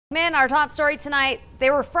Men, our top story tonight, they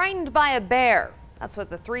were frightened by a bear. That's what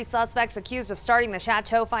the three suspects accused of starting the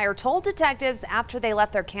Chateau Fire told detectives after they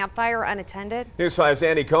left their campfire unattended. News 5's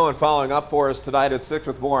Andy Cohen following up for us tonight at 6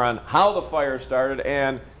 with more on how the fire started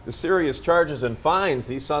and the serious charges and fines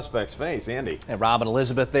these suspects face. Andy. And Rob and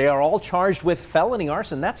Elizabeth, they are all charged with felony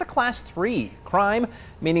arson. That's a class 3 crime,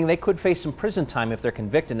 meaning they could face some prison time if they're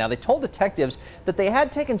convicted. Now, they told detectives that they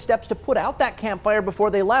had taken steps to put out that campfire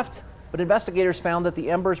before they left, but investigators found that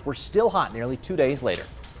the embers were still hot nearly 2 days later.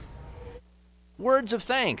 Words of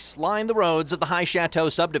thanks line the roads of the High Chateau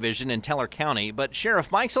subdivision in Teller County, but Sheriff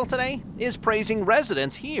Mikesell today is praising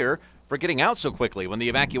residents here for getting out so quickly when the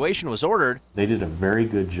evacuation was ordered. They did a very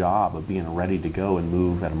good job of being ready to go and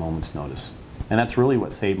move at a moment's notice. And that's really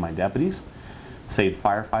what saved my deputies, saved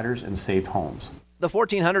firefighters, and saved homes. The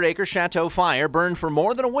 1,400-acre Chateau Fire burned for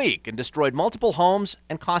more than a week and destroyed multiple homes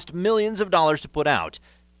and cost millions of dollars to put out.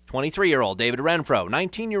 23-year-old David Renfro,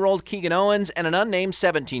 19-year-old Keegan Owens, and an unnamed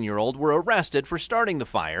 17-year-old were arrested for starting the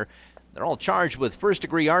fire. They're all charged with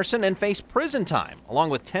first-degree arson and face prison time, along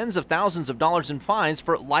with tens of thousands of dollars in fines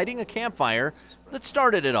for lighting a campfire that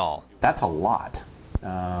started it all. That's a lot,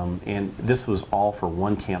 and this was all for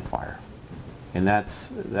one campfire. And that's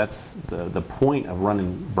the point of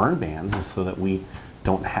running burn bans, is so that we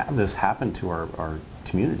don't have this happen to our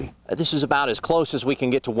community. This is about as close as we can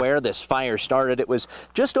get to where this fire started. It was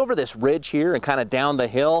just over this ridge here and kind of down the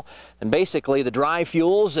hill, and basically the dry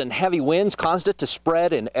fuels and heavy winds caused it to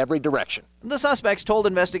spread in every direction. The suspects told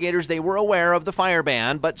investigators they were aware of the fire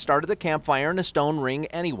ban but started the campfire in a stone ring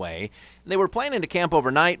anyway. They were planning to camp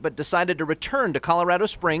overnight but decided to return to Colorado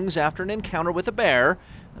Springs after an encounter with a bear.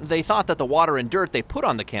 They thought that the water and dirt they put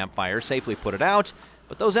on the campfire safely put it out,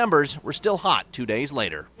 but those embers were still hot 2 days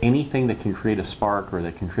later. Anything that can create a spark or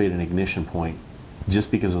that can create an ignition point,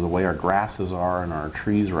 just because of the way our grasses are and our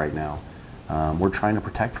trees right now, we're trying to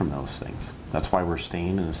protect from those things. That's why we're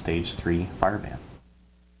staying in a stage 3 fire ban.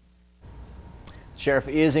 The sheriff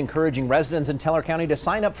is encouraging residents in Teller County to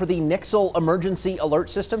sign up for the Nixle Emergency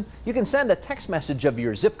Alert System. You can send a text message of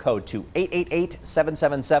your zip code to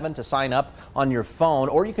 888-777 to sign up on your phone,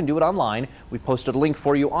 or you can do it online. We posted a link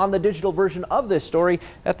for you on the digital version of this story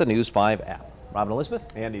at the News 5 app. Rob and Elizabeth.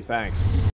 Andy, thanks.